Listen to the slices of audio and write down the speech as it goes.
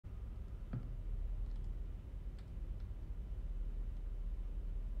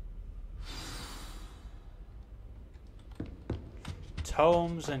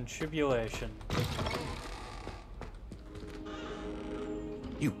Tomes and Tribulation.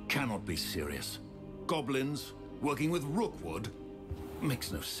 You cannot be serious. Goblins working with Rookwood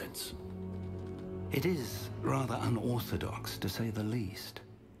makes no sense. It is rather unorthodox, to say the least.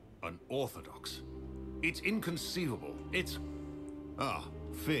 Unorthodox? It's inconceivable. It's... Ah,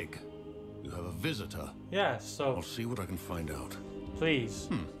 Fig. You have a visitor. Yeah, so I'll see what I can find out. please,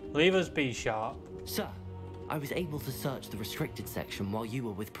 leave us be sharp. Sir, I was able to search the restricted section while you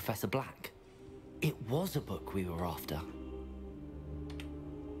were with Professor Black. It was a book we were after.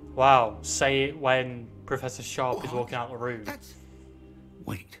 Wow, say it when Professor Sharp is What? walking out the room. That's...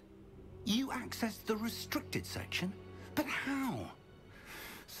 Wait. You accessed the restricted section? But how?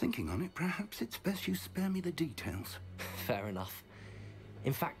 Thinking on it, perhaps it's best you spare me the details. Fair enough.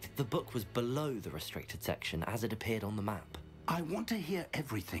 In fact, the book was below the restricted section as it appeared on the map. I want to hear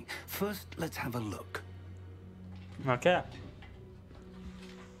everything. First, let's have a look. Okay.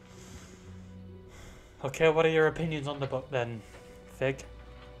 Okay, what are your opinions on the book then, Fig?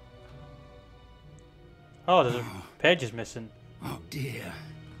 Oh, there's a page is missing. Oh dear.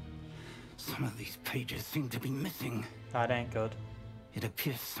 Some of these pages seem to be missing. That ain't good. It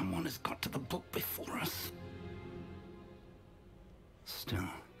appears someone has got to the book before us. Still,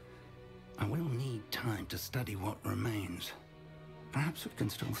 I will need time to study what remains. Perhaps we can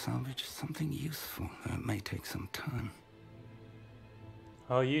still salvage something useful, though it may take some time.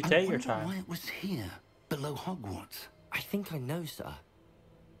 Oh, you take your I wonder time. why it was here, below Hogwarts. I think I know, sir.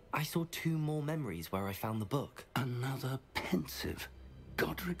 I saw 2 more memories where I found the book. Another pensive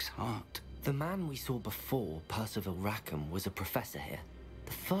Godric's heart. The man we saw before, Percival Rackham, was a professor here.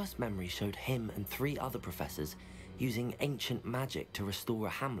 The first memory showed him and 3 other professors using ancient magic to restore a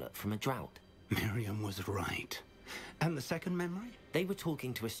hamlet from a drought. Miriam was right. And the second memory? They were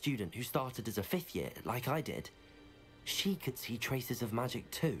talking to a student who started as a 5th year, like I did. She could see traces of magic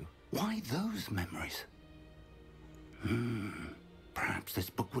too. Why those memories? Perhaps this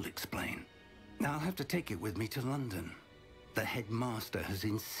book will explain. I'll have to take it with me to London. The headmaster has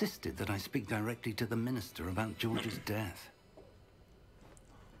insisted that I speak directly to the minister about George's death.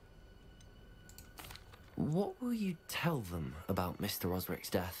 What will you tell them about Mr. Osric's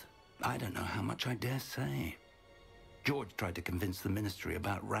death? I don't know how much I dare say. George tried to convince the ministry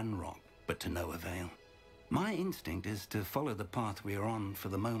about Ranrock, but to no avail. My instinct is to follow the path we are on for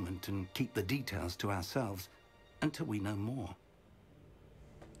the moment and keep the details to ourselves until we know more.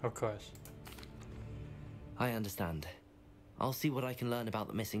 Of course. I understand. I'll see what I can learn about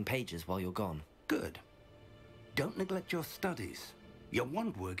the missing pages while you're gone. Good. Don't neglect your studies. Your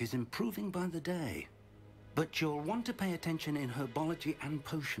wand work is improving by the day. But you'll want to pay attention in herbology and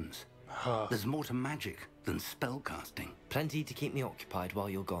potions. There's more to magic than spellcasting. Plenty to keep me occupied while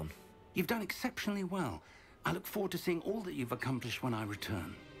you're gone. You've done exceptionally well. I look forward to seeing all that you've accomplished when I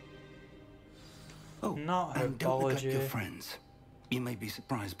return. Oh, Not and don't neglect your herbology. friends. You may be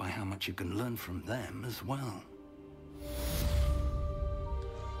surprised by how much you can learn from them as well.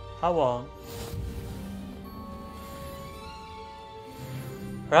 I won't.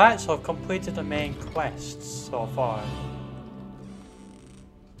 Right, so I've completed the main quests so far.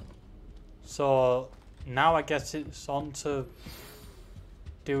 So now I guess it's on to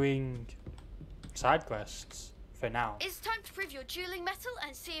doing side quests for now. It's time to prove your dueling mettle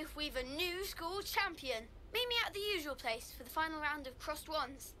and see if we've a new school champion. Meet me at the usual place for the final round of crossed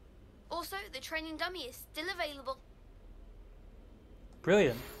wands. Also, the training dummy is still available.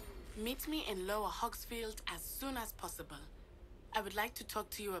 Brilliant. Meet me in Lower Hogsfield as soon as possible. I would like to talk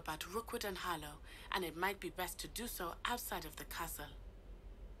to you about Rookwood and Harlow, and it might be best to do so outside of the castle.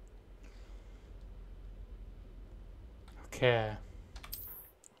 Okay.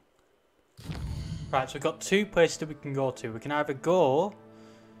 Right, so we've got 2 places that we can go to. We can either go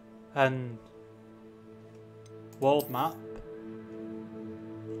and world map.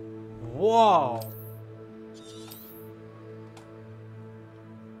 Whoa!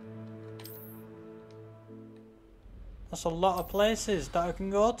 That's a lot of places that I can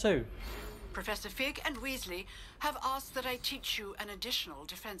go to. Professor Fig and Weasley have asked that I teach you an additional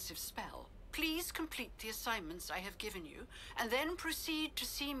defensive spell. Please complete the assignments I have given you, and then proceed to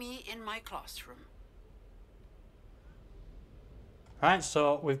see me in my classroom. Right,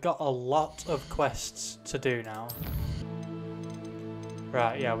 so we've got a lot of quests to do now.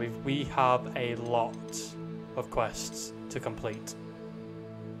 Right, yeah, we have a lot of quests to complete.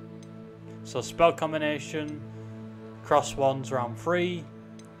 So spell combination, cross wands round 3,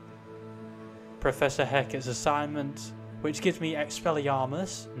 Professor Hackett's assignment, which gives me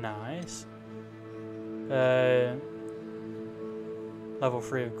Expelliarmus, nice. Level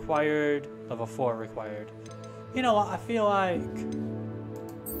 3 required, level 4 required. You know what, I feel like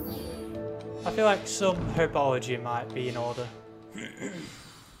I feel like some herbology might be in order.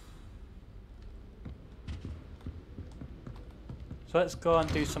 So let's go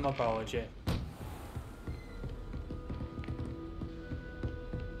and do some herbology.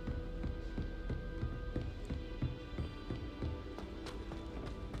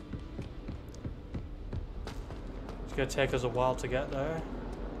 It's gonna take us a while to get there.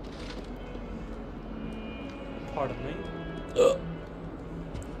 Pardon me.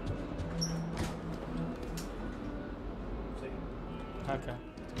 Okay.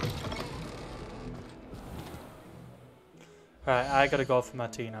 Right, I gotta go for my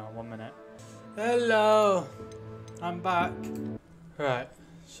tea now. 1 minute. Hello! I'm back. Right,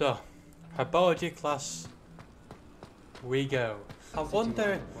 so, herbology class we go. I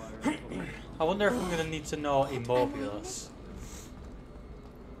wonder if I'm gonna need to know Immobius.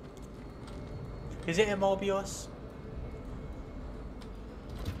 Is it Immobius?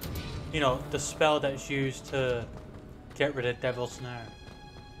 You know, the spell that's used to get rid of Devil Snare.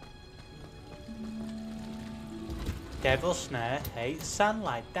 Devil Snare hates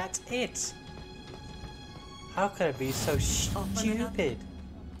sunlight, that's it! How could I be so stupid?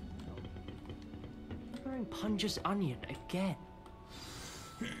 Wearing Punja's onion again.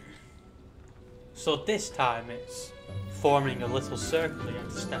 So this time it's forming a little circle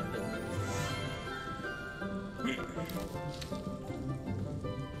against standing.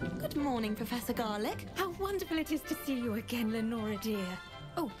 Good morning, Professor Garlick. How wonderful it is to see you again, Lenora dear.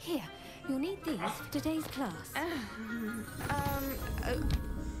 Oh, here. You'll need these for today's class.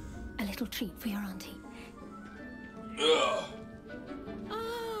 A little treat for your auntie.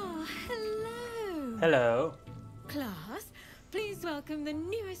 Oh, hello. Hello. Class, please welcome the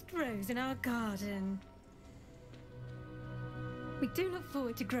newest rose in our garden. We do look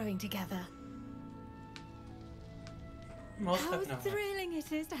forward to growing together. Most How definitely. thrilling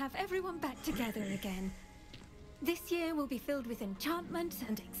it is to have everyone back together again. This year will be filled with enchantment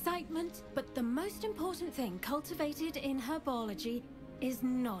and excitement, but the most important thing cultivated in herbology is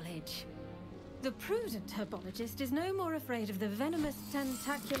knowledge. The prudent herbologist is no more afraid of the venomous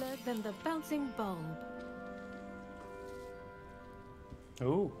tentacular than the bouncing bulb.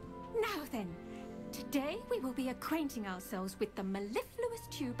 Ooh. Now then, today we will be acquainting ourselves with the mellifluous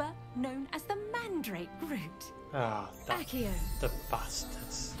tuber known as the mandrake root. Ah, Accio. the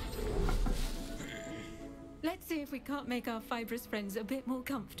bastards. Let's see if we can't make our fibrous friends a bit more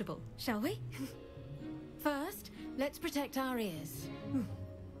comfortable, shall we? First, let's protect our ears.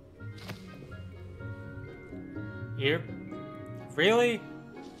 Ear? Really?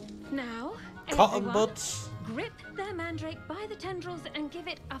 Now, Cotton everyone, buds? grip their mandrake by the tendrils and give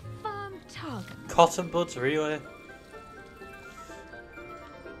it a firm tug. Cotton buds, really?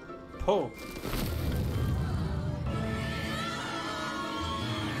 Pull.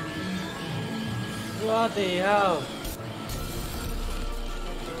 Bloody hell.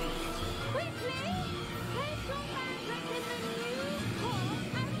 Quickly, place your mandrake in the new core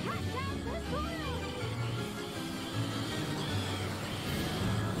and catch out the soil.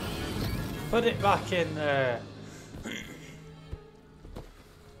 Put it back in there.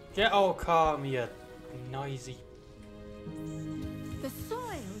 Get all calm, you noisy. The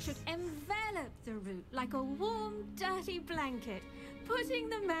soil should envelop the root like a warm, dirty blanket, putting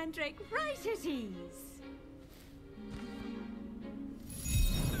the mandrake right at ease.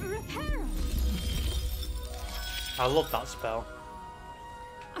 Reparo! I love that spell.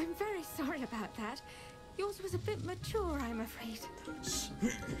 I'm very sorry about that. Yours was a bit mature, I'm afraid.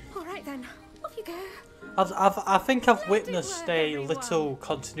 All right then, off you go. I think I've Splendid witnessed work, a everyone. little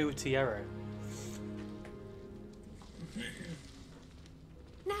continuity error.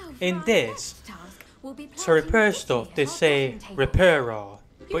 Now, In for our this, next task, we'll be to planting repair Kitty stuff, at they our say dressing table. repair, but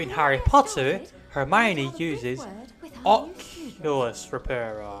in Before Harry we get Potter, started, Hermione let's have a brief uses word with our new student. Oculus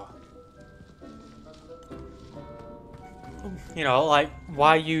repair. You know, like,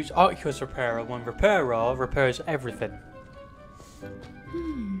 why use Oculus repair when repair repairs everything?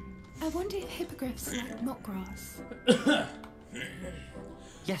 I wonder if hippogriffs like knot grass.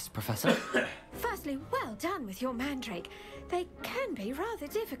 Yes, Professor. Firstly, well done with your mandrake. They can be rather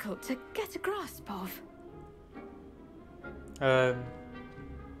difficult to get a grasp of.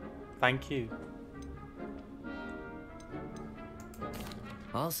 Thank you.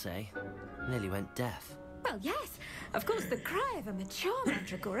 I'll say, nearly went deaf. Well, yes. Of course, the cry of a mature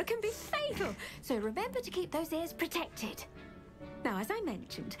mandragora can be fatal, so remember to keep those ears protected. Now, as I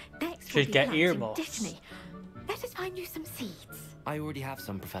mentioned, next Should will be get plants ear in moths. Dittany. Let us find you some seeds. I already have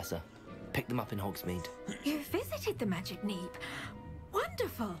some, Professor. Pick them up in Hogsmeade. You visited the Magic Neep.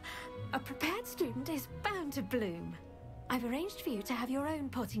 Wonderful. A prepared student is bound to bloom. I've arranged for you to have your own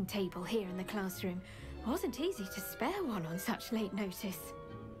potting table here in the classroom. Wasn't easy to spare one on such late notice.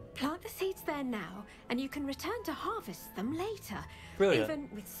 Plant the seeds there now, and you can return to harvest them later. Brilliant. Even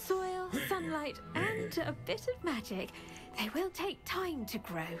with soil, sunlight, and a bit of magic, they will take time to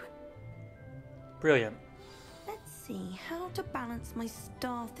grow. Brilliant. Let's see how to balance my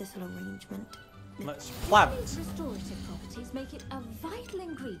star thistle arrangement. Let's plant. Restorative properties make it a vital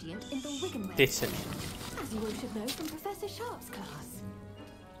ingredient in the Wiggenweld This. as you all should know from Professor Sharp's class.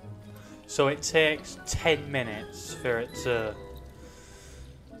 So it takes 10 minutes for it to...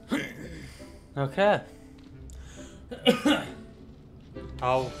 Okay.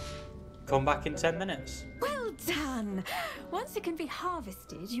 I'll come back in 10 minutes. Well done! Once it can be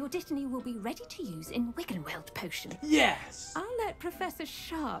harvested, your Dittany will be ready to use in Wiggenweld potion. Yes! I'll let Professor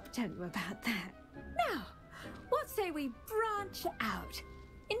Sharp tell you about that. Now, what say we branch out?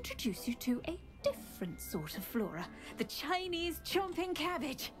 Introduce you to a different sort of flora, the Chinese chomping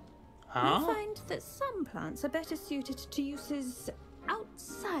cabbage. Huh? You'll find that some plants are better suited to uses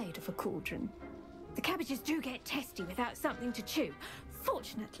outside of a cauldron. The cabbages do get testy without something to chew.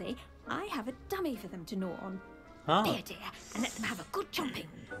 Fortunately, I have a dummy for them to gnaw on. Ah. Dear, and let them have a good chomping.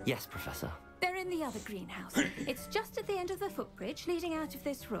 Yes, Professor. They're in the other greenhouse. It's just at the end of the footbridge leading out of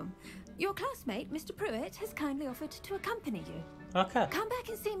this room. Your classmate, Mr. Pruitt, has kindly offered to accompany you. Okay. Come back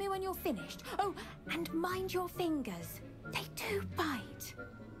and see me when you're finished. Oh, and mind your fingers. They do bite.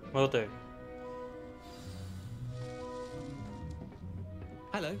 Will do.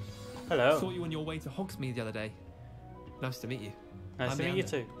 Hello. Hello. Saw you on your way to Hogsmeade the other day. Nice to meet you. Nice I'm to meet you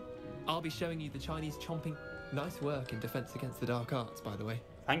Leander. too. I'll be showing you the Chinese chomping. Nice work in Defense Against the Dark Arts, by the way.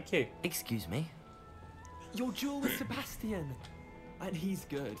 Thank you. Excuse me? Your duel with Sebastian. And he's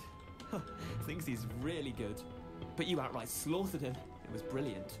good. Thinks he's really good. But you outright slaughtered him. It was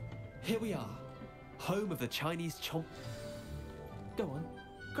brilliant. Here we are. Home of the Chinese chomp. Go on.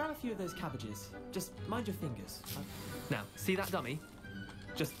 Grab a few of those cabbages. Just mind your fingers. Now, see that dummy?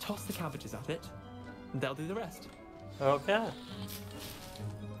 Just toss the cabbages at it, and they'll do the rest. Okay.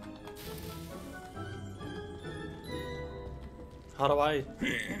 How do I...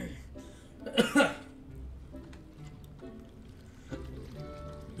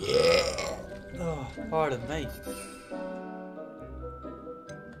 Oh, pardon me.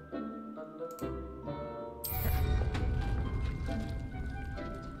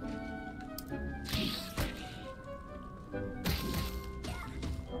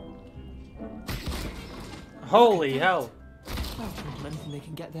 Holy hell! Oh, anything they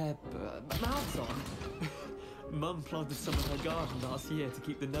can get their mouths on. Mum planted some in her garden last year to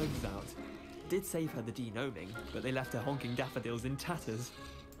keep the gnomes out. Did save her the denoming, but they left her honking daffodils in tatters.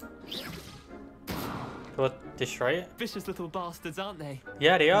 Go destroy it? Vicious little bastards, aren't they?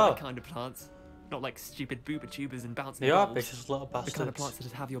 Yeah, they My are. kind of plants. Not like stupid booba tubers and bouncing They are balls. vicious little The kind of bastards. plants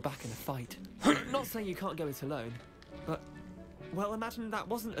that'd have your back in a fight. Not saying you can't go it alone, but... Well, imagine that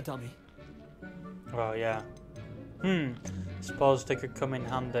wasn't a dummy. Oh, yeah. Suppose they could come in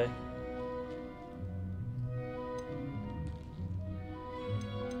handy.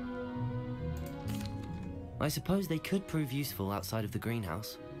 I suppose they could prove useful outside of the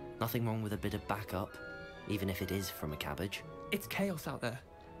greenhouse. Nothing wrong with a bit of backup, even if it is from a cabbage. It's chaos out there.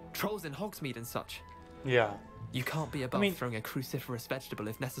 Trolls in Hogsmeade and such. Yeah. You can't be above mean- throwing a cruciferous vegetable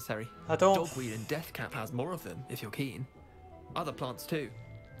if necessary. I don't... Dogweed and deathcap has more of them, if you're keen. Other plants too.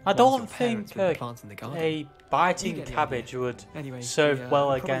 I Once don't your parents think leave the plants in the garden. a You biting get the cabbage idea. would Anyway, serve we, well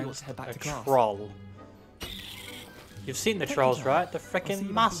probably ought against to head back a to class. troll. You've seen the Take trolls, your time. right? They're I'll see you freaking back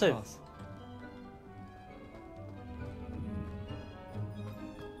in massive. class.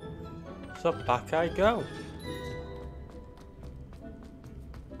 So back I go.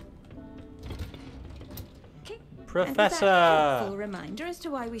 Okay. Professor! And with that helpful reminder as to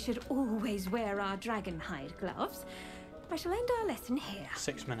why we should always wear our dragon hide gloves, I shall end our lesson here.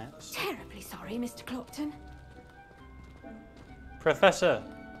 6 minutes. Terribly sorry, Mr. Clopton. Professor!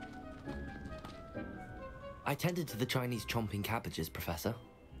 I tended to the Chinese chomping cabbages, Professor.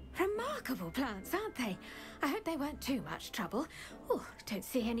 Remarkable plants, aren't they? I hope they weren't too much trouble. Oh, don't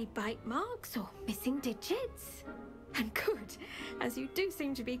see any bite marks or missing digits. And good, as you do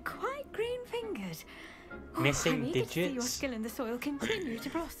seem to be quite green-fingered. Oh, Missing I'm eager to see your digits? skill in the soil continue to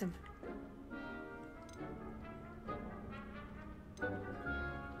blossom.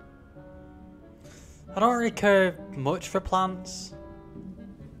 I don't really care much for plants.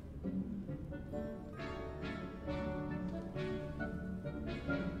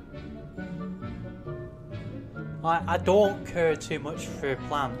 I don't care too much for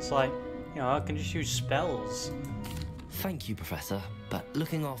plants. Like, you know, I can just use spells. Thank you, Professor, but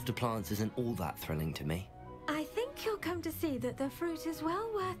looking after plants isn't all that thrilling to me. I think you're come to see that the fruit is well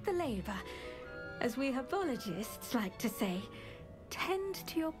worth the labor. As we herbologists like to say, tend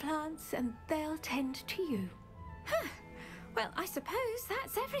to your plants and they'll tend to you. Huh. Well, I suppose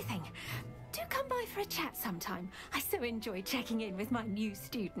that's everything. Do come by for a chat sometime. I so enjoy checking in with my new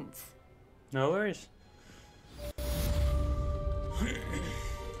students. No worries.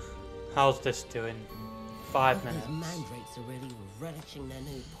 How's this doing? 5 minutes. Those mandrakes are really relishing their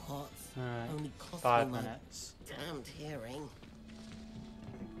new pots. Alright, Only cost 5 me my minutes. damned hearing.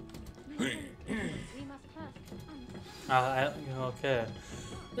 Okay.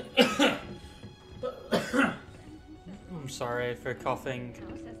 I'm sorry for coughing.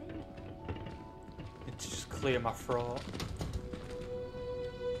 It's just clear my throat.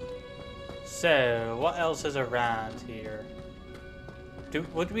 So, what else is around here?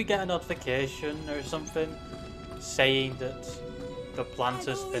 Would we get a notification or something saying that the plant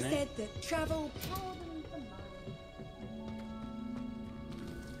is finished? Said that travel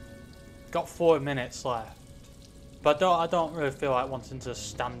Got 4 minutes left. But I don't really feel like wanting to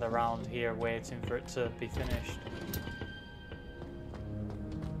stand around here waiting for it to be finished.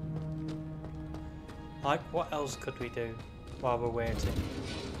 Like, what else could we do while we're waiting?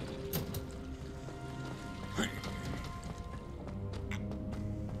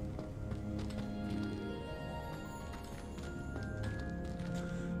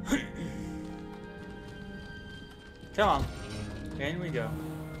 Come on, in we go.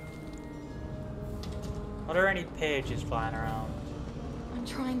 Are there any pages flying around? I'm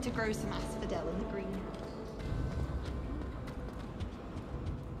trying to grow some asphodel in the greenhouse.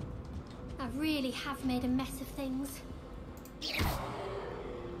 I really have made a mess of things.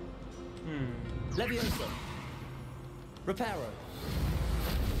 Leviosa. Reparo.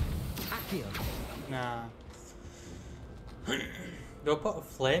 Accio. Nah. Do I put a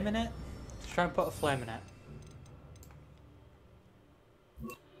flame in it? Let's try and put a flame in it.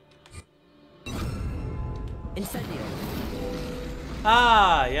 Incendio.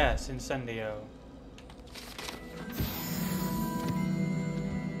 Ah, yes, Incendio.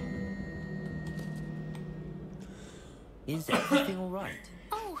 Is everything all right?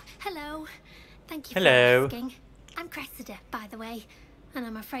 Oh, hello. Thank you Hello. for asking. I'm Cressida, by the way, and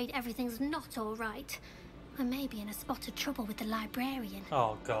I'm afraid everything's not all right. I may be in a spot of trouble with the librarian.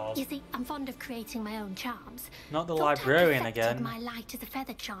 Oh, God. You see, I'm fond of creating my own charms. Not the Thought I librarian perfected again. my light as a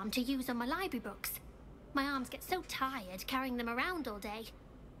feather charm to use on my library books. My arms get so tired carrying them around all day.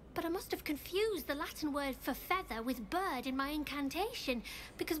 But I must have confused the Latin word for feather with bird in my incantation,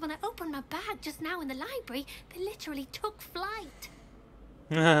 because when I opened my bag just now in the library, they literally took flight.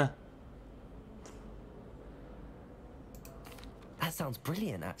 That sounds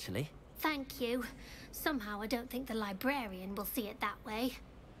brilliant, actually. Thank you. Somehow I don't think the librarian will see it that way.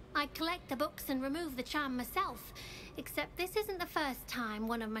 I collect the books and remove the charm myself, except this isn't the first time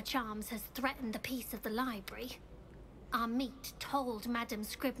one of my charms has threatened the peace of the library. Our meet told Madame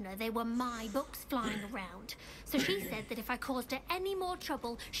Scribner they were my books flying around, so she said that if I caused her any more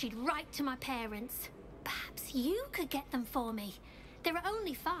trouble, she'd write to my parents. Perhaps you could get them for me. There are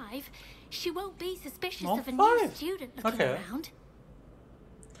only 5. She won't be suspicious of a new student looking around.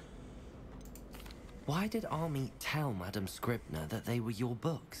 Why did Army tell Madame Scribner that they were your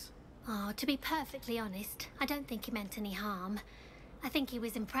books? Oh, to be perfectly honest, I don't think he meant any harm. I think he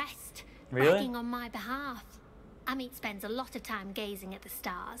was impressed, bragging on my behalf. Amit spends a lot of time gazing at the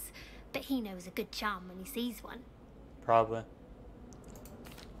stars, but he knows a good charm when he sees one. Probably.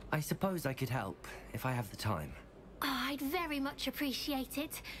 I suppose I could help, if I have the time. Oh, I'd very much appreciate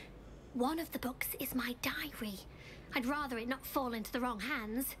it. One of the books is my diary. I'd rather it not fall into the wrong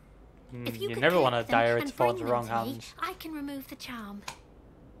hands. If you never want a take them diary to and fall bring into the them wrong to me, hands. I can remove the charm.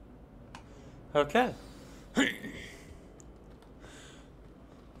 Okay.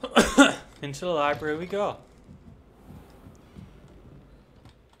 Into the library we go.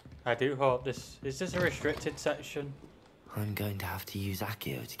 I do hope this... Is this a restricted section? I'm going to have to use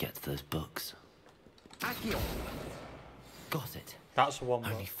Accio to get to those books. Accio! Got it. That's one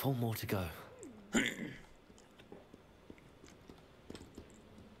book. Only 4 more to go.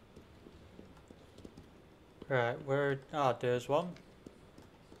 Right, where... Ah, there's one.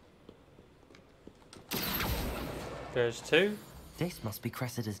 There's 2. This must be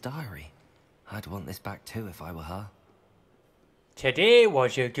Cressida's diary. I'd want this back too if I were her. Today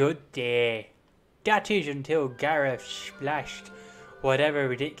was a good day. That is until Gareth splashed whatever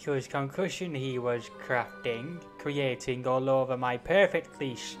ridiculous concussion he was creating all over my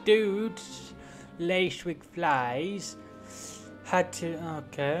perfectly stewed, laced with flies. Had to...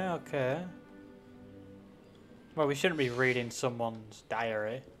 Okay. Well, we shouldn't be reading someone's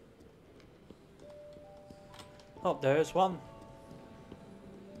diary. Oh, there's one.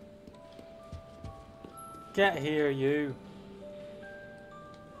 Get here, you.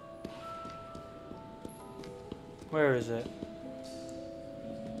 Where is it?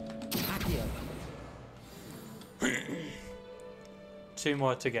 Two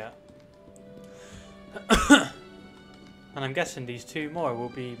more to get. And I'm guessing these two more will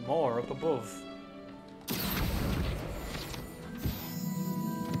be more up above.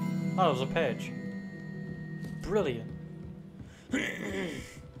 Oh, there was a page. Brilliant.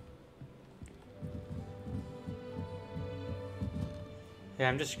 Yeah,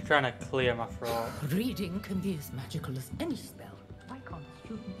 I'm just trying to clear my throat. Reading can be as magical as any spell. Why can't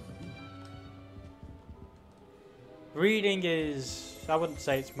students? Reading is... I wouldn't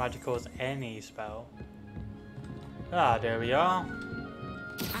say it's magical as any spell. Ah, there we are.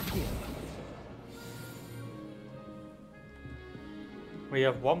 We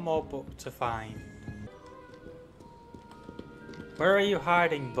have one more book to find. Where are you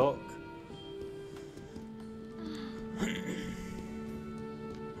hiding, book?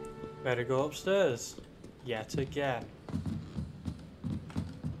 Better go upstairs. Yet again.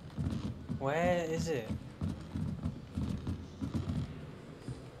 Where is it?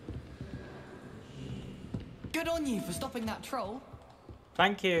 Good on you for stopping that troll.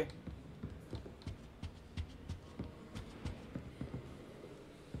 Thank you.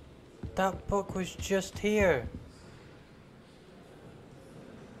 That book was just here.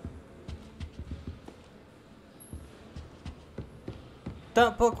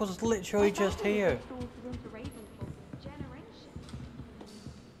 That book was literally just here.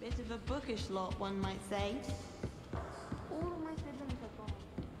 Bit of a bookish lot, one might say.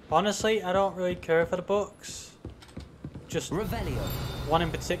 Honestly, I don't really care for the books. Just one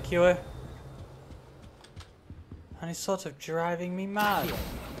in particular. And it's sort of driving me mad.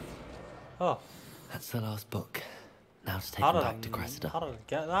 Oh. That's the last book. Now to take him back to Cressida. How did I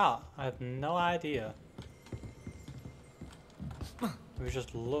get that? I have no idea. We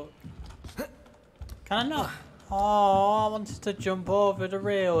just look. Can I not? Oh, I wanted to jump over the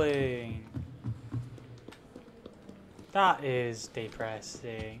railing. That is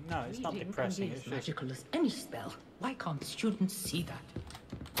depressing. No, it's not depressing. It's magical as any spell. Why can't students see that?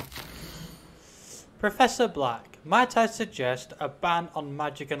 Professor Black, might I suggest a ban on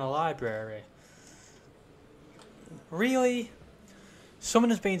magic in a library? Really? Someone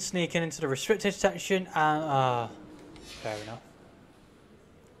has been sneaking into the restricted section and fair enough.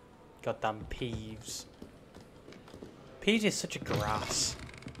 Goddamn Peeves. Peeves is such a grass.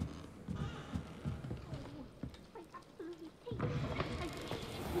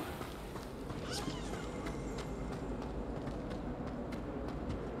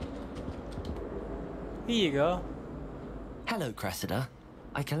 Here you go. Hello, Cressida.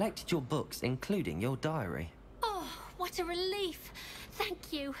 I collected your books, including your diary. Oh, what a relief.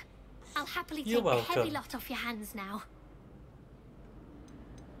 Thank you. I'll happily You're take the welcome. heavy lot off your hands now.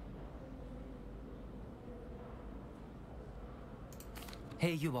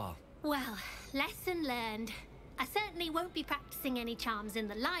 Here you are. Well, lesson learned. I certainly won't be practicing any charms in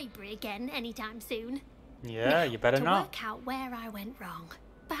the library again anytime soon. Yeah, you better to not. work out where I went wrong.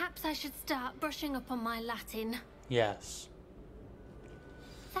 Perhaps I should start brushing up on my Latin. Yes.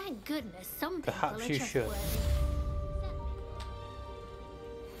 Thank goodness some people Perhaps are you should. trustworthy.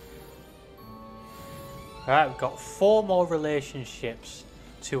 Alright, we've got 4 more relationships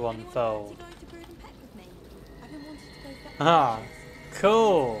to unfold. Ah,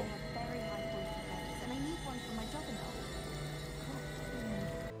 cool.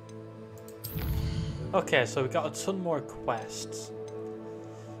 Okay, so we've got a ton more quests.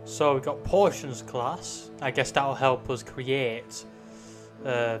 So we've got potions class. I guess that'll help us create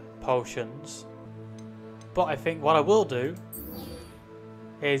potions. But I think what I will do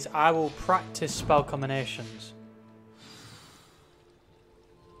is I will practice spell combinations.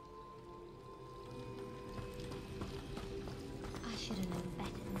 I should have known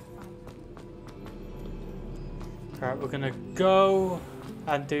better than Alright, we're gonna go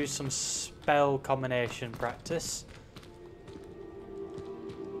and do some spell combination practice.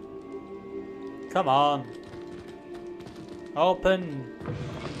 Come on. Open.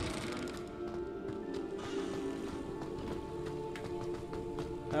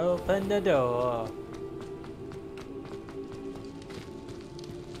 Open the door.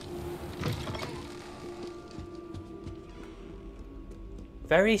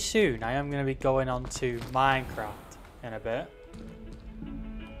 Very soon I am going to be going on to Minecraft in a bit.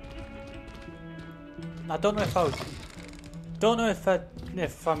 I don't know if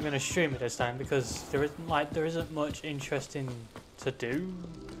I'm going to stream it this time because there isn't much interesting to do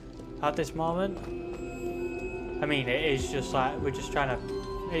at this moment. I mean, it is just like, we're just trying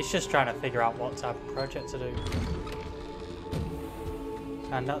to, it's just trying to figure out what type of project to do.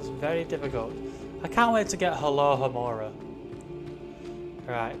 And that's very difficult. I can't wait to get Hello Hamura.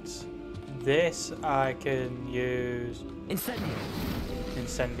 Right. This I can use... Incendio.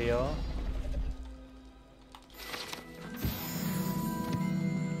 Incendio.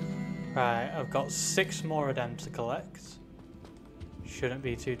 Right, I've got 6 more of them to collect. Shouldn't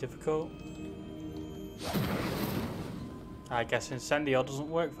be too difficult. I guess Incendio doesn't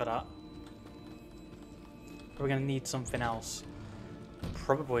work for that. We're gonna need something else.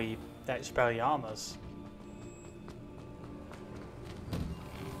 Probably the Expelliarmus.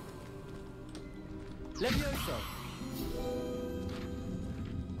 Levioso.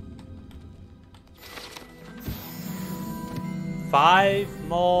 Five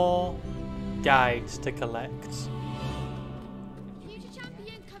more guides to collect. Future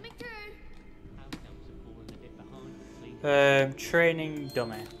champion coming through. Training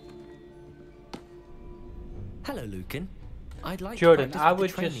dummy. Hello, Lucan. I'd like Jordan, to I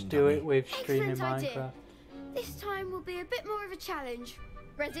would the just do it with Excellent streaming idea. Minecraft. This time will be a bit more of a challenge.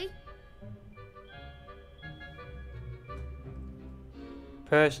 Ready?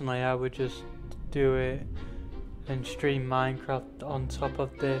 Personally, I would just do it and stream Minecraft on top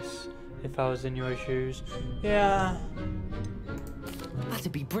of this if I was in your shoes. Yeah.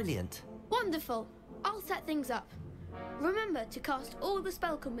 That'd be brilliant. Wonderful. I'll set things up. Remember to cast all the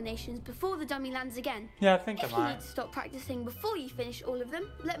spell combinations before the dummy lands again. Yeah, I think if I you might. need to stop practicing before you finish all of them,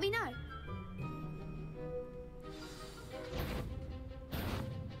 let me know.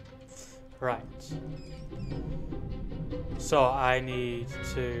 Right. So I need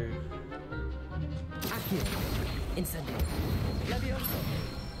to... Incendio. Levioso.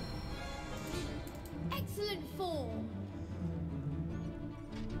 Excellent form.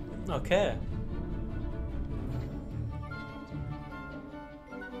 Okay.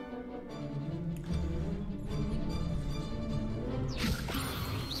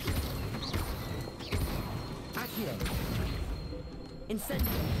 Incendio.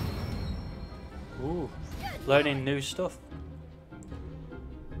 Ooh, learning new stuff.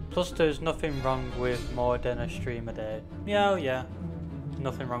 Plus there's nothing wrong with more than a stream a day. Yeah, oh yeah.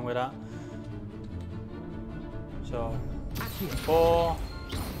 Nothing wrong with that. So, 4.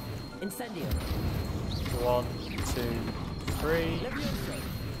 Incendio. 1, 2, 3.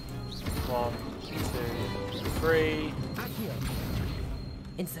 1, 2, 3.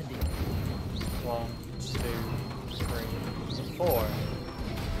 Incendio. 1, 2, 3, 4.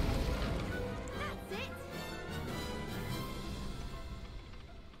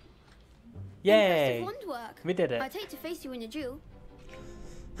 Yay! Impressive wand work. We did it. I'd hate to face you in a duel.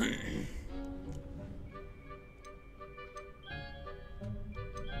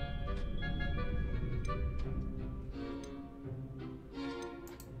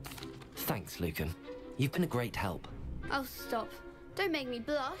 Thanks, Lucan. You've been a great help. Oh, stop. Don't make me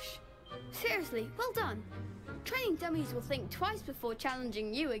blush. Seriously, well done. Training dummies will think twice before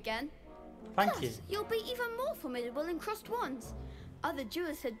challenging you again. Thank Plus, you. You'll be even more formidable in crossed wands. Other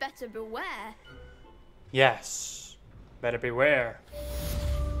duelists had better beware. Yes. Better beware.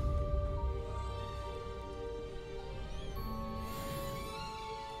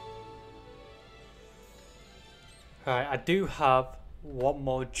 Alright, I do have one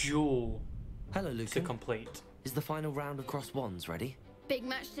more duel Hello, Lucan. to complete. Is the final round of crossed wands ready? Big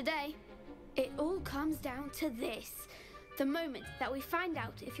match today. It all comes down to this. The moment that we find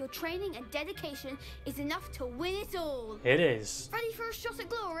out if your training and dedication is enough to win it all. It is. Ready for a shot at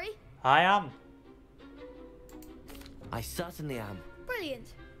glory? I am. I certainly am.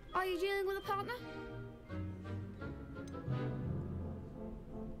 Brilliant. Are you dealing with a partner?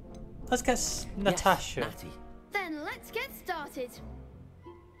 Let's get Natasha. Yes, Natty. Then let's get started.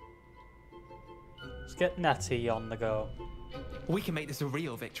 Let's get Natty on the go. We can make this a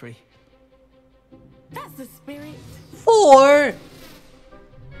real victory. That's the spirit. 4!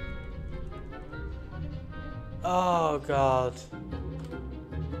 Oh god.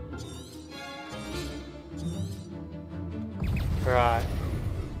 Right.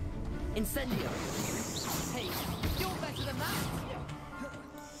 Incendio. Hey, you're better than that.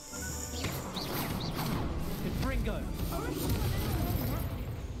 Bringo.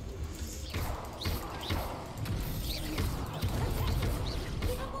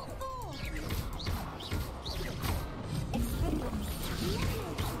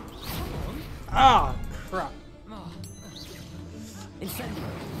 Ah, crap. Incendio.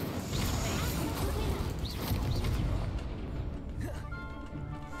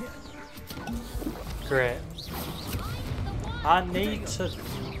 Great. I need to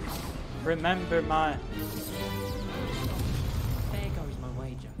remember my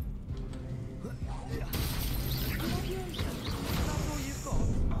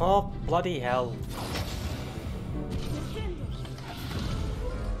Oh, bloody hell.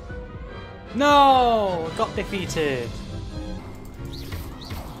 No! I got defeated.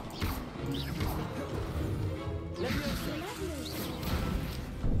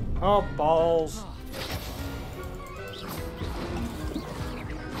 Oh, balls.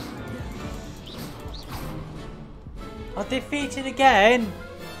 I'm defeated again.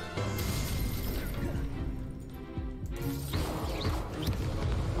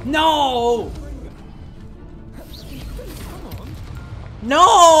 No!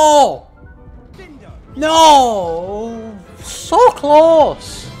 No! No! So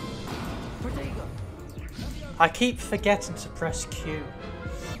close! I keep forgetting to press Q.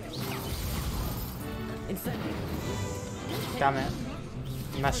 Damn it.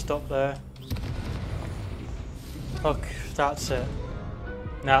 Messed up there. Look, that's it.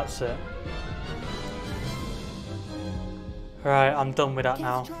 That's it. Right, I'm done with that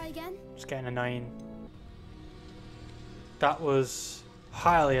now. It's getting annoying. That was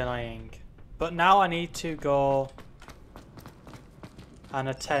highly annoying. But now I need to go and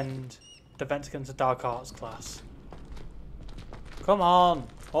attend the Defense Against the Dark Arts class. Come on,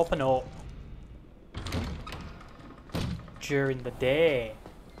 open up. During the day.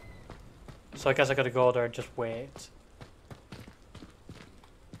 So I guess I gotta go there and just wait.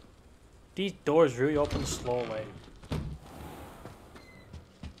 These doors really open slowly.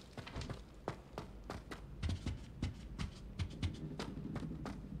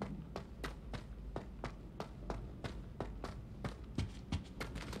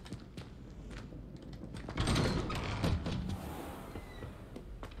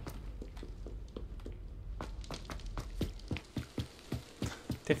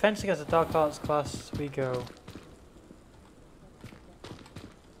 Defense Against the Dark Arts class, we go.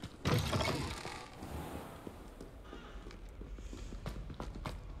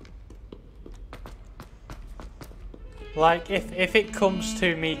 Like, if it comes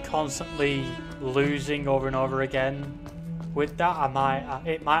to me constantly losing over and over again, with that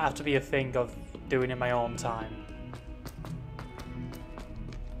it might have to be a thing of doing it in my own time.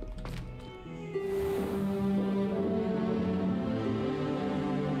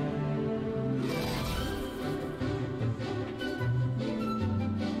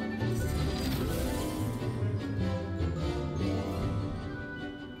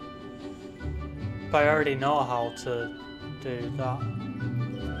 But I already know how to do that.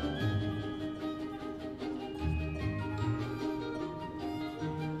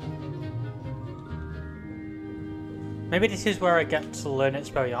 Maybe this is where I get to learn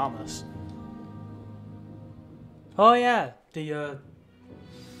Expelliarmus. Oh yeah, the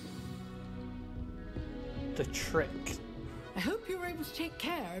trick. I hope you were able to take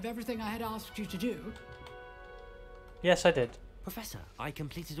care of everything I had asked you to do. Yes, I did. Professor, I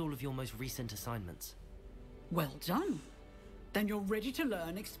completed all of your most recent assignments. Well done. Then you're ready to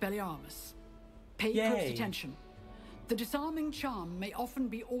learn Expelliarmus. Pay Yay. close attention. The disarming charm may often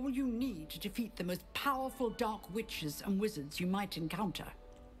be all you need to defeat the most powerful dark witches and wizards you might encounter.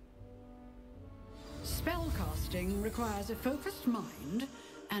 Spellcasting requires a focused mind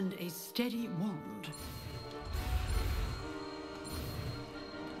and a steady wand.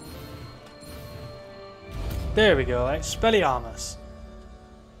 There we go, Expelliarmus.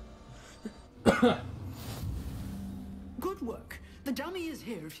 Good work. The dummy is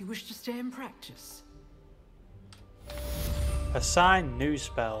here if you wish to stay and practice. Assign new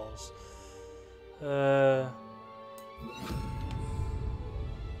spells.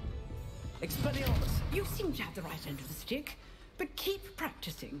 Expelliarmus. You seem to have the right end of the stick, but keep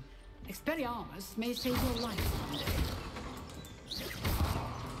practicing. Expelliarmus may save your life someday.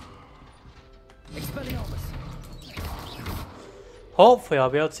 Expelliarmus. Hopefully I'll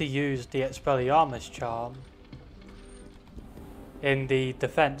be able to use the Expelliarmus charm in the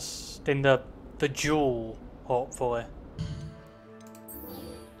defense, in the duel, hopefully.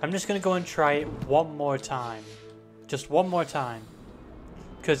 I'm just going to go and try it one more time. Just one more time.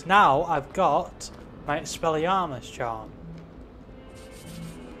 Because now I've got my Expelliarmus charm.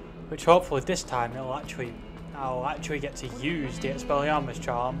 Which hopefully this time I'll actually get to use the Expelliarmus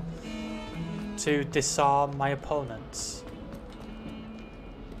charm to disarm my opponents.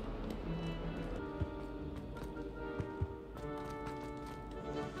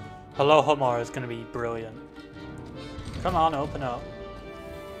 Hello Humor is going to be brilliant. Come on, open up.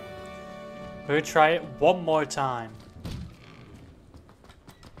 We're going to try it one more time.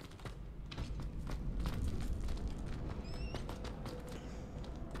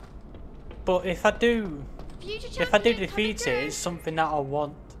 But if I do defeat it, it's something that I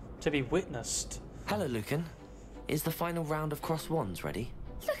want to be witnessed. Hello, Lucan. Is the final round of Cross Wands ready?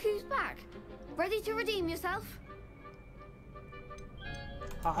 Look who's back. Ready to redeem yourself?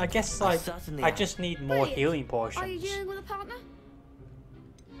 I guess, like, I just need more Brilliant. healing potions. Are you dealing with a partner?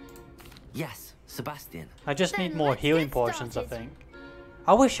 Yes, Sebastian. I just Then need more let's healing get potions, I started. think.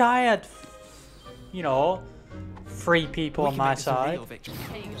 I wish I had, you know, 3 people on my side.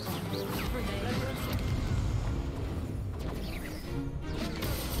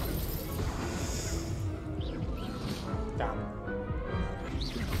 Damn.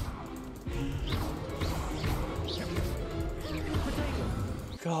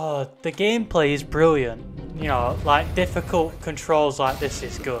 God, the gameplay is brilliant. You know, like difficult controls like this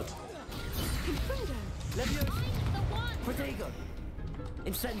is good. Protego.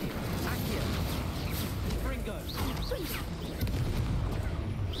 Incendio. Accio. Fringo.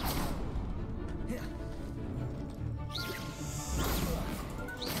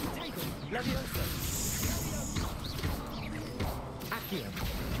 Levioso. Accio.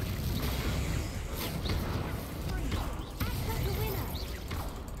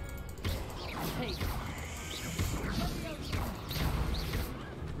 Hey.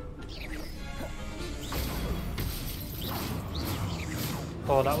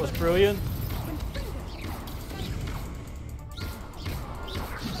 Oh, that was brilliant.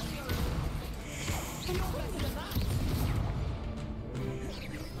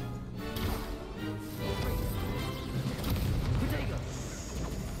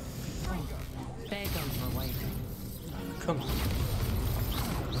 There goes my way. Come on.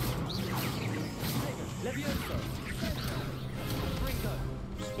 Levioso. Fringo.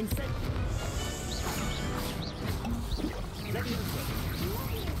 Incendio. Levioso.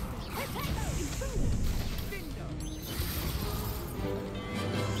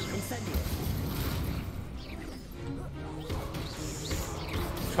 Incendio.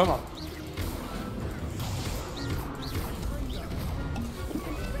 Come on.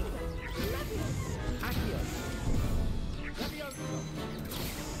 Accio. Levioso.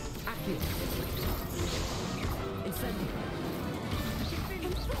 Accio. Incendio.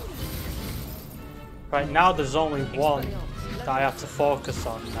 Right now there's only one that I have to focus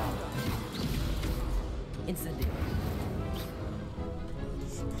on now. Incendio.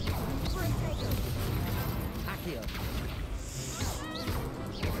 Accio.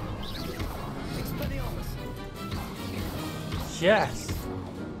 Expelliarmus. Yes.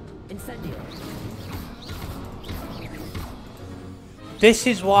 Incendio. This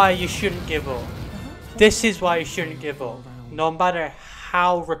is why you shouldn't give up. This is why you shouldn't give up. No matter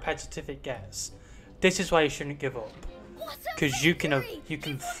how repetitive it gets. This is why you shouldn't give up. Because you can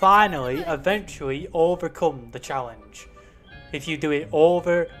finally, eventually overcome the challenge. If you do it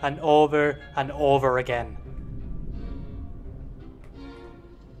over and over and over again.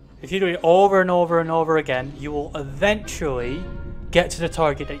 If you do it over and over and over again, you will eventually get to the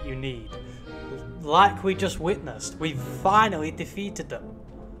target that you need. Like we just witnessed, we finally defeated them.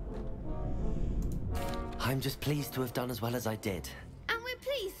 I'm just pleased to have done as well as I did. And we're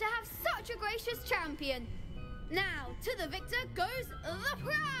pleased to have such a gracious champion. Now, to the victor goes the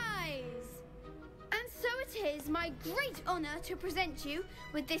prize! And so it is my great honour to present you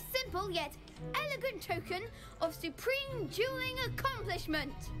with this simple yet elegant token of supreme dueling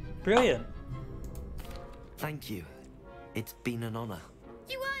accomplishment. Brilliant. Thank you. It's been an honour.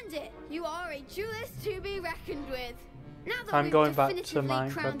 You earned it. You are a duelist to be reckoned with. Now that I'm we've going back to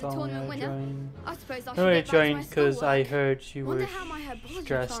definitively crowned the Minecraft. tournament winner, I suppose I should only get back to my joined because I schoolwork. heard you Wonder were how my herbology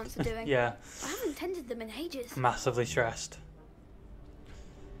stressed. plants are doing. Yeah, I haven't tended them in ages. massively stressed.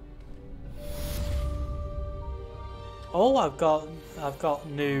 Oh, I've got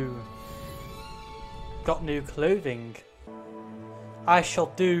new clothing. I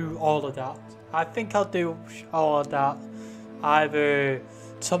shall do all of that. I think I'll do all of that either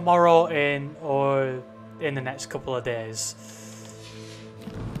tomorrow or in the next couple of days.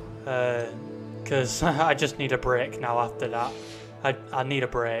 Because I just need a break now after that. I need a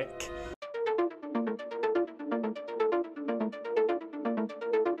break.